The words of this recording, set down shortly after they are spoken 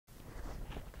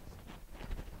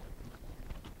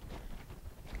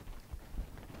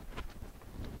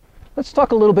Let's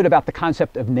talk a little bit about the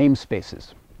concept of namespaces.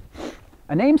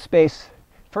 A namespace,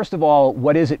 first of all,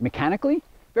 what is it mechanically?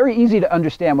 Very easy to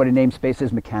understand what a namespace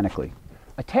is mechanically.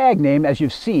 A tag name, as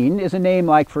you've seen, is a name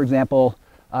like, for example,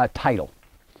 title.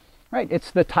 Right?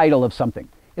 It's the title of something.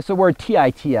 It's the word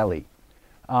T-I-T-L-E.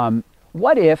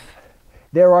 What if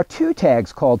there are two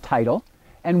tags called title,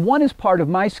 and one is part of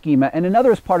my schema and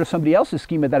another is part of somebody else's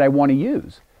schema that I want to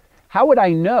use? How would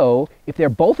I know if they're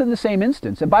both in the same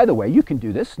instance? And by the way, you can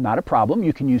do this, not a problem.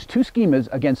 You can use two schemas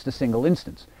against a single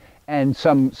instance. And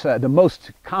the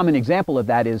most common example of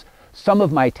that is some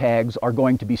of my tags are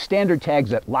going to be standard tags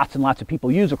that lots and lots of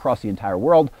people use across the entire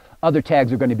world. Other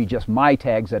tags are going to be just my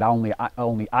tags that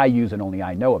only I use and only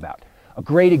I know about. A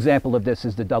great example of this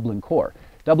is the Dublin core.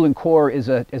 Dublin core is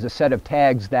a set of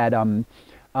tags that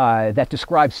that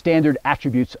describe standard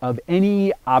attributes of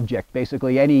any object,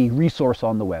 basically any resource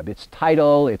on the web. Its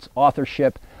title, its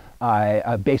authorship,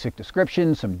 a basic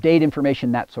description, some date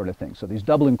information, that sort of thing. So these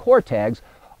Dublin core tags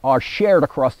are shared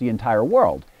across the entire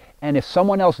world. And if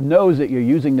someone else knows that you're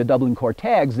using the Dublin core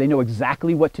tags, they know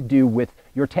exactly what to do with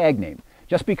your tag name.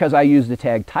 Just because I use the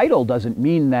tag title doesn't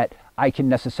mean that I can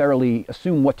necessarily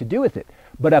assume what to do with it.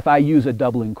 But if I use a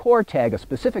Dublin core tag, a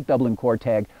specific Dublin core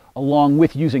tag, along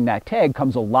with using that tag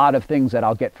comes a lot of things that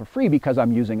I'll get for free because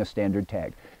I'm using a standard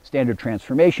tag. Standard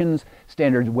transformations,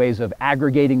 standard ways of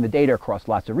aggregating the data across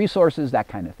lots of resources, that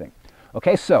kind of thing.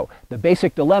 Okay, so the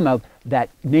basic dilemma that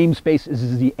namespace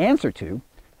is the answer to,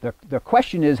 the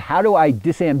question is, how do I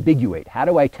disambiguate? How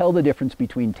do I tell the difference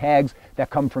between tags that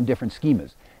come from different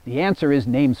schemas? The answer is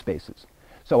namespaces.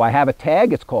 So I have a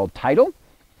tag, it's called title.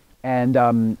 And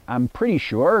I'm pretty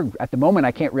sure, at the moment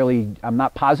I'm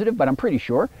not positive, but I'm pretty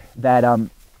sure that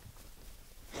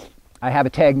I have a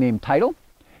tag named title,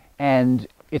 and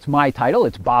it's my title,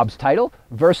 it's Bob's title,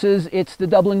 versus it's the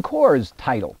Dublin core's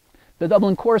title. The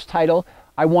Dublin core's title,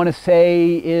 I want to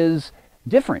say, is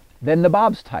different than the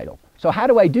Bob's title. So how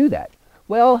do I do that?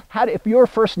 Well, if your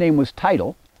first name was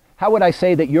title, how would I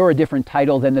say that you're a different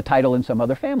title than the title in some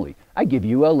other family? I'd give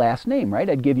you a last name, right?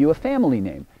 I'd give you a family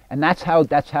name. And that's how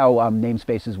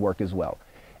namespaces work as well.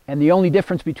 And the only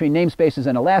difference between namespaces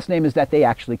and a last name is that they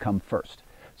actually come first.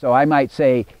 So I might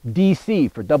say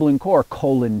DC for Dublin core :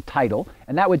 title,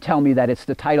 and that would tell me that it's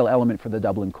the title element for the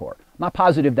Dublin core. I'm not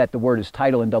positive that the word is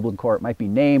title in Dublin core. It might be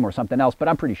name or something else, but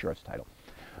I'm pretty sure it's title.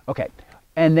 Okay,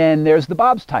 and then there's the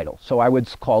Bob's title. So I would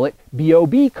call it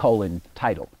BOB :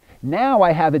 title. Now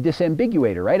I have a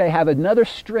disambiguator, right? I have another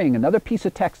string, another piece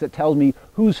of text that tells me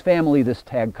whose family this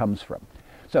tag comes from.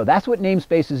 So that's what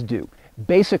namespaces do.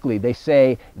 Basically, they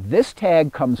say this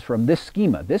tag comes from this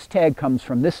schema. This tag comes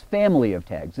from this family of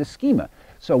tags, this schema.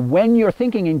 So when you're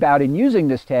thinking about and using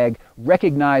this tag,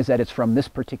 recognize that it's from this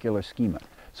particular schema.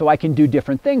 So I can do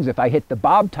different things. If I hit the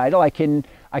Bob title, I can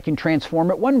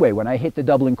transform it one way. When I hit the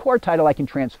Dublin core title, I can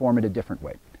transform it a different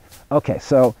way. Okay,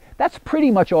 so that's pretty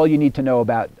much all you need to know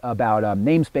about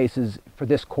namespaces for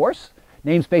this course.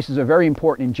 Namespaces are very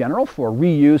important in general for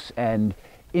reuse and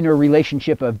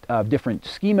interrelationship of different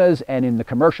schemas, and in the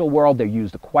commercial world they're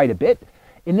used quite a bit.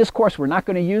 In this course we're not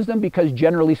going to use them because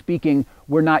generally speaking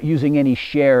we're not using any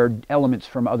shared elements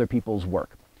from other people's work.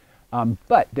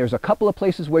 But there's a couple of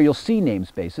places where you'll see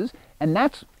namespaces, and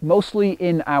that's mostly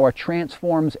in our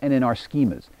transforms and in our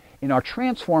schemas. In our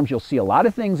transforms you'll see a lot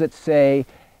of things that say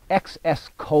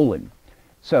XS:.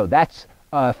 So that's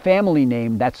a family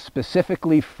name that's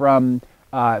specifically from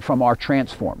our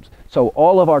transforms. So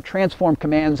all of our transform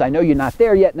commands, I know you're not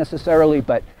there yet necessarily,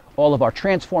 but all of our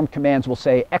transform commands will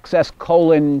say XS:,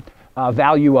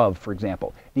 value of, for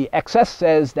example. The XS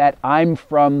says that I'm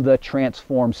from the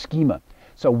transform schema.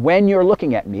 So when you're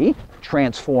looking at me,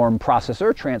 transform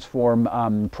processor, transform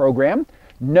program,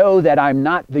 know that I'm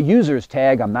not the user's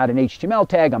tag, I'm not an HTML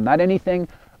tag, I'm not anything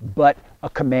but a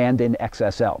command in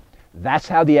XSL. That's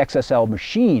how the XSL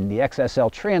machine, the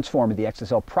XSL transformer, the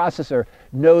XSL processor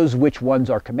knows which ones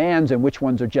are commands and which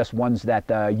ones are just ones that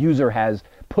the user has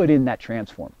put in that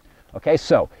transform. Okay,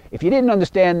 so if you didn't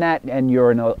understand that and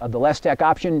you're in the less tech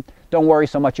option, don't worry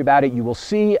so much about it. You will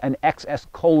see an XS: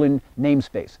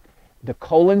 namespace. The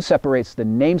colon separates the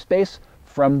namespace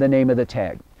from the name of the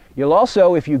tag. You'll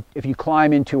also, if you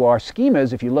climb into our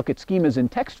schemas, if you look at schemas in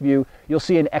text view, you'll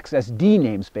see an XSD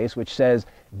namespace, which says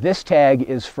this tag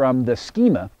is from the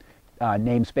schema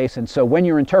namespace. And so when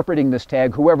you're interpreting this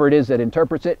tag, whoever it is that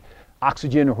interprets it,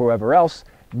 Oxygen or whoever else,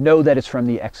 know that it's from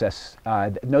the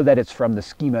know that it's from the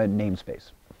schema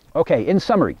namespace. Okay, in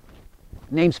summary,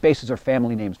 namespaces are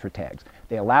family names for tags.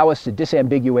 They allow us to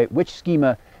disambiguate which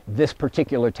schema this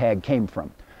particular tag came from.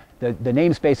 The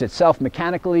namespace itself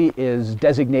mechanically is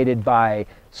designated by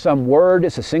some word.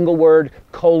 It's a single word,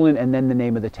 colon, and then the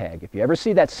name of the tag. If you ever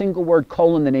see that single word,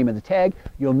 colon, the name of the tag,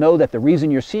 you'll know that the reason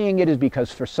you're seeing it is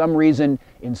because for some reason,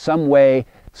 in some way,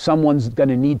 someone's going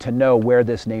to need to know where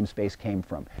this namespace came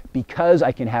from. Because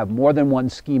I can have more than one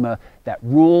schema that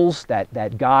rules,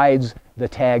 that guides the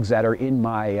tags that are in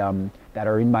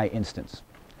my instance.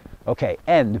 Okay,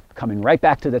 and coming right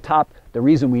back to the top, the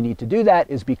reason we need to do that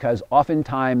is because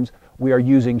oftentimes we are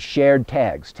using shared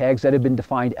tags, tags that have been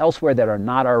defined elsewhere that are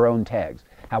not our own tags.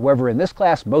 However, in this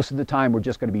class, most of the time we're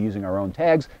just going to be using our own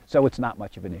tags, so it's not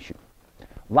much of an issue.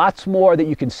 Lots more that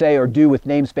you can say or do with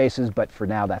namespaces, but for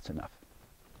now that's enough.